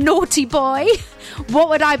 Naughty Boy, what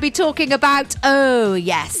would I be talking about? Oh,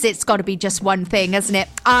 yes, it's got to be just one thing, hasn't it?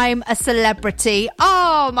 I'm a celebrity.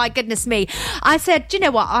 Oh, my goodness me. I said, do you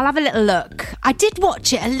know what? I'll have a little look. I did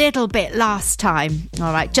watch it a little bit last time,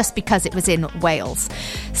 all right, just because it was in Wales.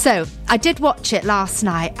 So I did watch it last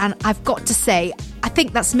night, and I've got to say, I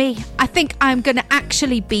think that's me. I think I'm going to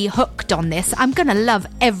actually be hooked on this. I'm going to love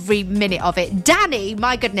every minute of it. Danny,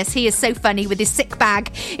 my goodness, he is so funny with his sick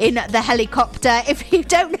bag in the helicopter. If you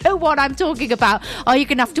don't know what I'm talking about, you're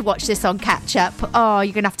going to have to watch this on catch up.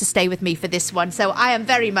 You're going to have to stay with me for this one. So I am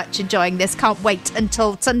very much enjoying this. Can't wait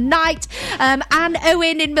until tonight. Anne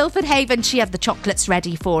Owen in Milford Haven, she had the chocolates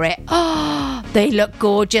ready for it. They look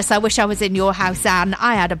gorgeous. I wish I was in your house, Anne.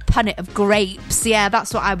 I had a punnet of grapes. Yeah,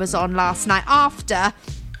 that's what I was on last night after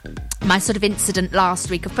my sort of incident last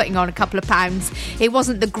week of putting on a couple of pounds. It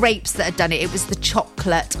wasn't the grapes that had done it, it was the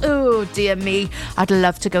chocolate. Oh dear me, I'd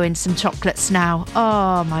love to go in some chocolates now.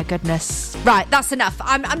 Oh my goodness. Right, that's enough.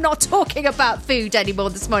 I'm not talking about food anymore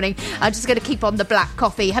this morning. I'm just going to keep on the black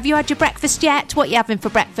coffee. Have you had your breakfast yet? What are you having for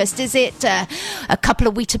breakfast? Is it a couple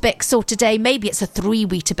of Weetabix sorted a day? Maybe it's a 3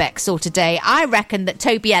 Weetabix sorted a day. I reckon that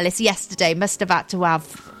Toby Ellis yesterday must have had to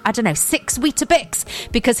have, I don't know, 6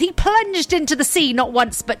 Weetabix, because he plunged into the sea not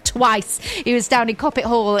once but twice. He was down in Coppet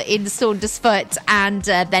Hall in Saundersfoot and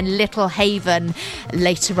then Little Haven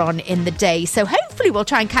later on in the day. So hopefully we'll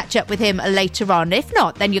try and catch up with him later on. If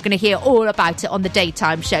not, then you're going to hear all about it on the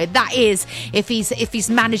daytime show. That is, if he's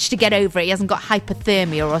managed to get over it, he hasn't got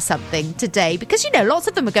hypothermia or something today, because, you know, lots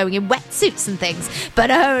of them are going in wetsuits and things. But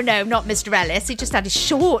oh no, not Mr. Ellis. He just had his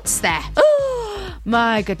shorts there. Oh,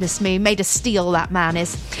 my goodness me, made of steel that man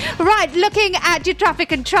is. Right, looking at your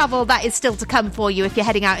traffic and travel, that is still to come for you if you're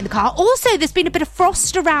heading out in the car. Also, there's been a bit of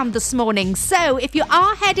frost around this morning, so if you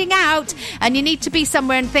are heading out and you need to be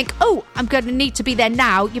somewhere and think, I'm going to need to be there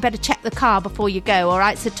now, you better check the car before you go. All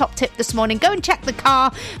right, so top tip this morning, go and check the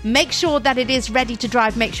car, make sure that it is ready to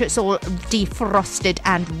drive, make sure it's all defrosted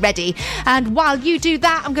and ready. And while you do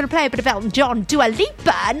that, I'm going to play a bit of Elton John, Dua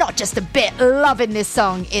Lipa, not just a bit, loving this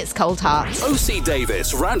song. It's Cold Hearts. OC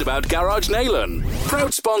Davis Roundabout Garage Neyland,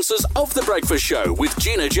 proud sponsors of The Breakfast Show with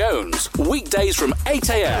Gina Jones, weekdays from 8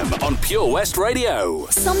 a.m. on Pure West Radio.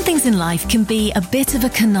 Some things in life can be a bit of a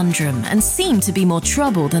conundrum and seem to be more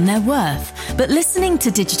trouble than they're worth. But listening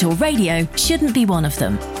to digital radio shouldn't be one of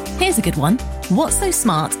them. Here's a good one. What's so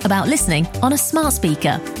smart about listening on a smart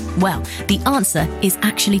speaker? Well, the answer is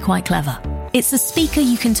actually quite clever. It's a speaker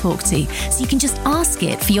you can talk to, so you can just ask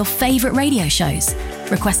it for your favourite radio shows.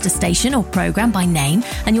 Request a station or programme by name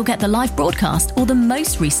and you'll get the live broadcast or the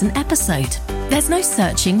most recent episode. There's no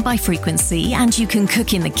searching by frequency, and you can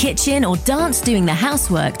cook in the kitchen or dance doing the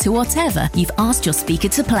housework to whatever you've asked your speaker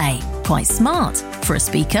to play. Quite smart for a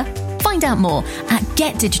speaker. Find out more at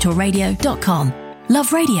getdigitalradio.com.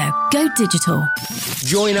 Love radio. Go digital.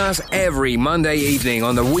 Join us every Monday evening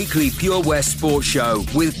on the weekly Pure West Sports Show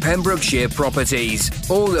with Pembrokeshire Properties.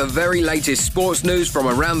 All the very latest sports news from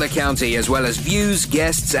around the county, as well as views,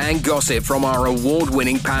 guests and gossip from our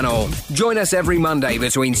award-winning panel. Join us every Monday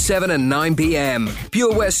between 7 and 9 p.m.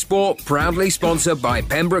 Pure West Sport, proudly sponsored by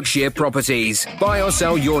Pembrokeshire Properties. Buy or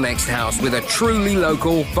sell your next house with a truly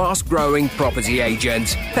local, fast-growing property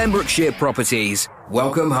agent. Pembrokeshire Properties.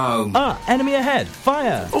 Welcome home. Enemy ahead.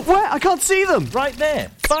 Fire. Where? I can't see them. Right there.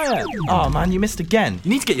 Fire. Oh, man, you missed again.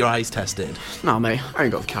 You need to get your eyes tested. Nah, mate, I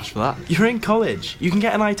ain't got the cash for that. You're in college. You can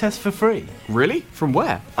get an eye test for free. Really? From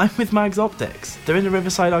where? I'm with Mags Optics. They're in the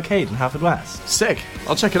Riverside Arcade in Haverfordwest. Sick.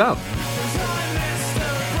 I'll check it out.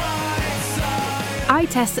 Eye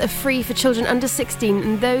tests are free for children under 16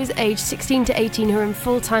 and those aged 16 to 18 who are in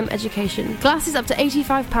full-time education. Glasses up to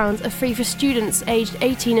 £85 are free for students aged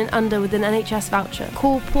 18 and under with an NHS voucher.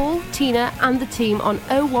 Call Paul, Tina and the team on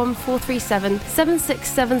 01437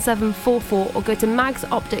 767744 or go to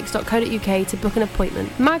magsoptics.co.uk to book an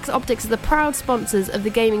appointment. Mags Optics are the proud sponsors of the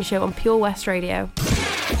gaming show on Pure West Radio.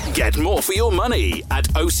 Get more for your money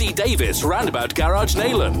at OC Davis Roundabout Garage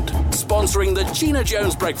Neyland, sponsoring the Gina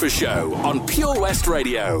Jones Breakfast Show on Pure West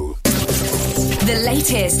Radio. The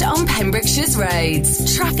latest on Pembrokeshire's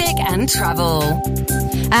roads, traffic and travel.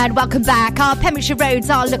 And welcome back. Our Pembrokeshire roads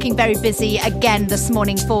are looking very busy again this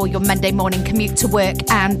morning for your Monday morning commute to work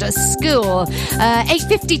and school.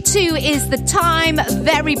 8:52 is the time.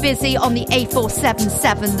 Very busy on the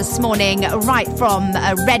A477 this morning, right from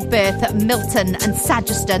Redbirth, Milton and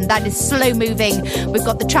Sageston. That is slow moving. We've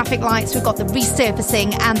got the traffic lights, we've got the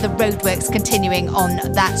resurfacing and the roadworks continuing on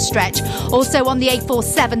that stretch. Also on the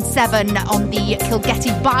A477 on the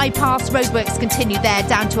Kilgetty bypass, roadworks continue there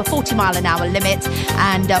down to a 40-mile-an-hour limit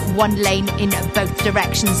and one lane in both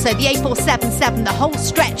directions. So the A477, the whole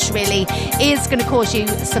stretch really, is going to cause you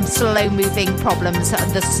some slow-moving problems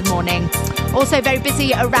this morning. Also very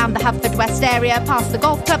busy around the Haverfordwest area, past the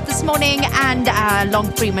golf club this morning and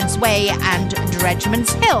along Freeman's Way and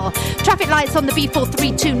Dredgeman's Hill. Traffic lights on the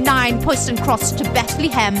B4329, Poyston Cross to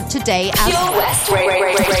Bethlehem today. Pure West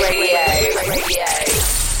Radio.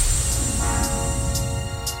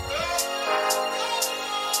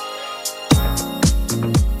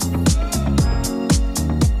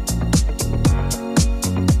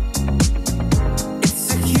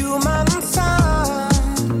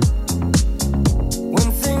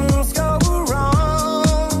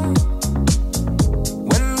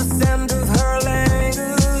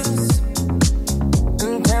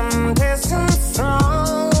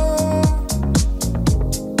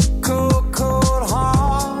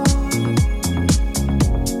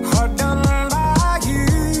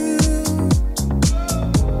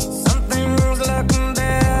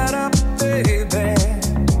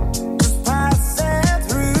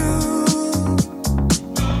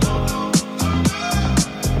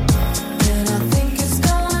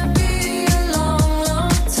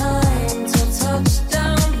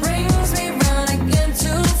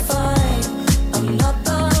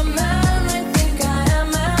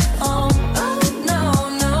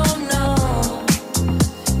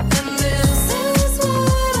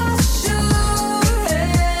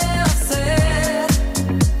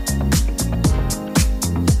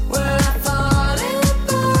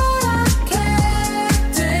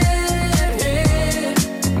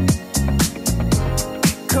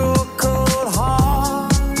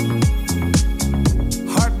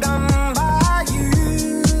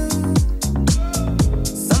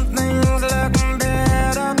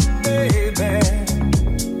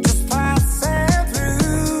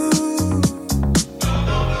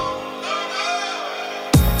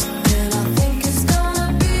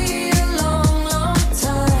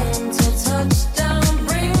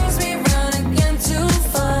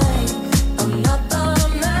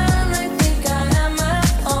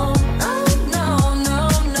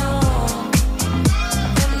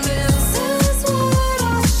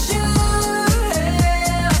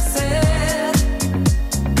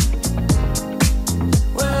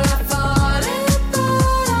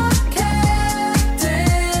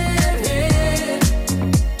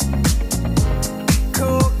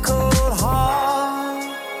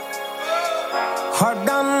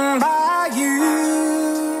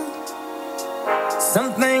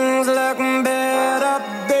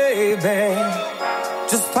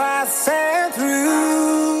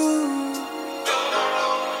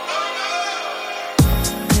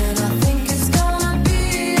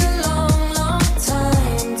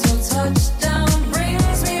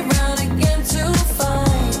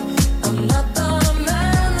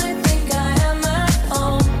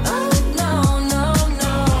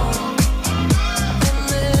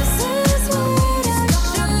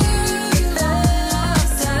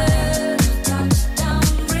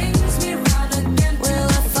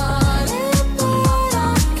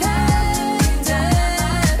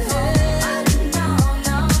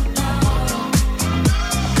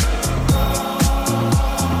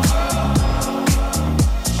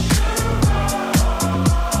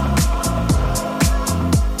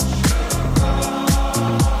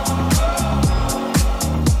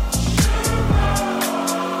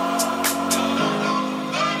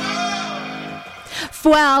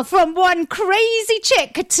 Well, from one crazy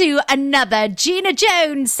chick to another, Gina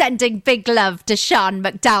Jones sending big love to Sean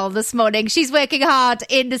McDowell this morning. She's working hard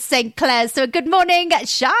in St. Clair's. So good morning,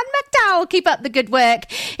 Sean McDowell. Keep up the good work.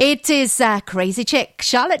 It is Crazy Chick,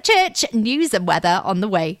 Charlotte Church, news and weather on the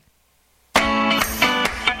way.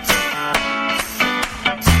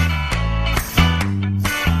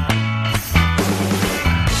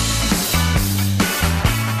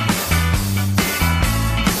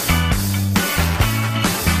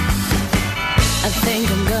 I think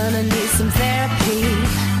I'm gonna need some therapy.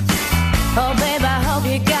 Oh, babe, I hope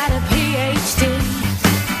you got a PhD.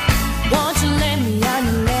 Won't you lay me on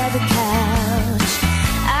your leather couch?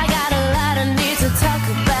 I got a lot I need to talk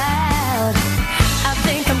about. I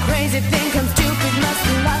think I'm crazy, think I'm stupid, must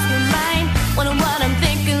have lost my mind. Wonder what I'm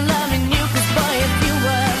thinking, loving you, 'cause boy, if you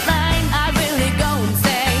were mine, I'd really go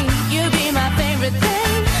insane. You'd be my favorite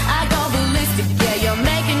thing. I go ballistic, yeah, you're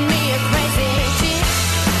making me a crazy chick.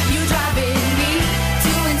 You driving me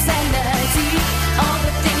to insanity. All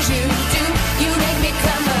the things you do, you make me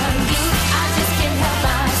come unglued. I just can't help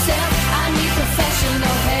myself. I need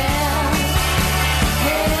professional help.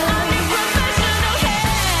 I need professional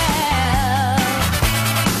help.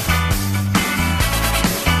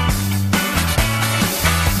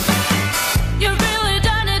 You really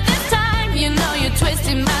done it this time. You know you're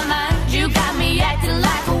twisting my mind. You got me acting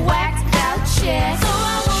like a whacked out chick. So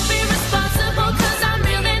I won't be responsible 'cause I'm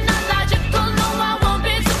really not logical. No, I won't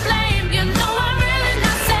be to blame. You know I'm really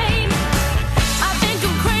not sane. I think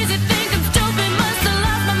I'm crazy, think I'm stupid, must have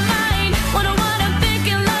lost my mind. Wonder what I'm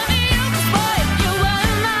thinking, loving you, 'cause boy, if you were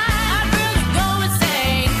mine, I'd really go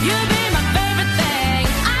insane. You'd be my favorite thing.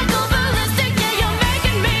 I go ballistic, yeah, you're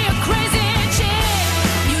making me a crazy chick.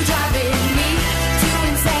 You driving me to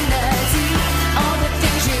insanity. All the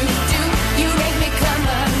things you do, you make me come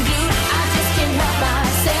unglued. I just can't help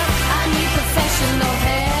myself. I need professional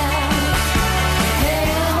help.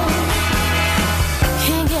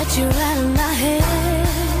 Can't get you out of my head.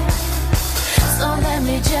 So let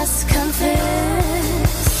me just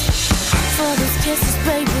confess. For these kisses,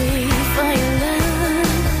 baby,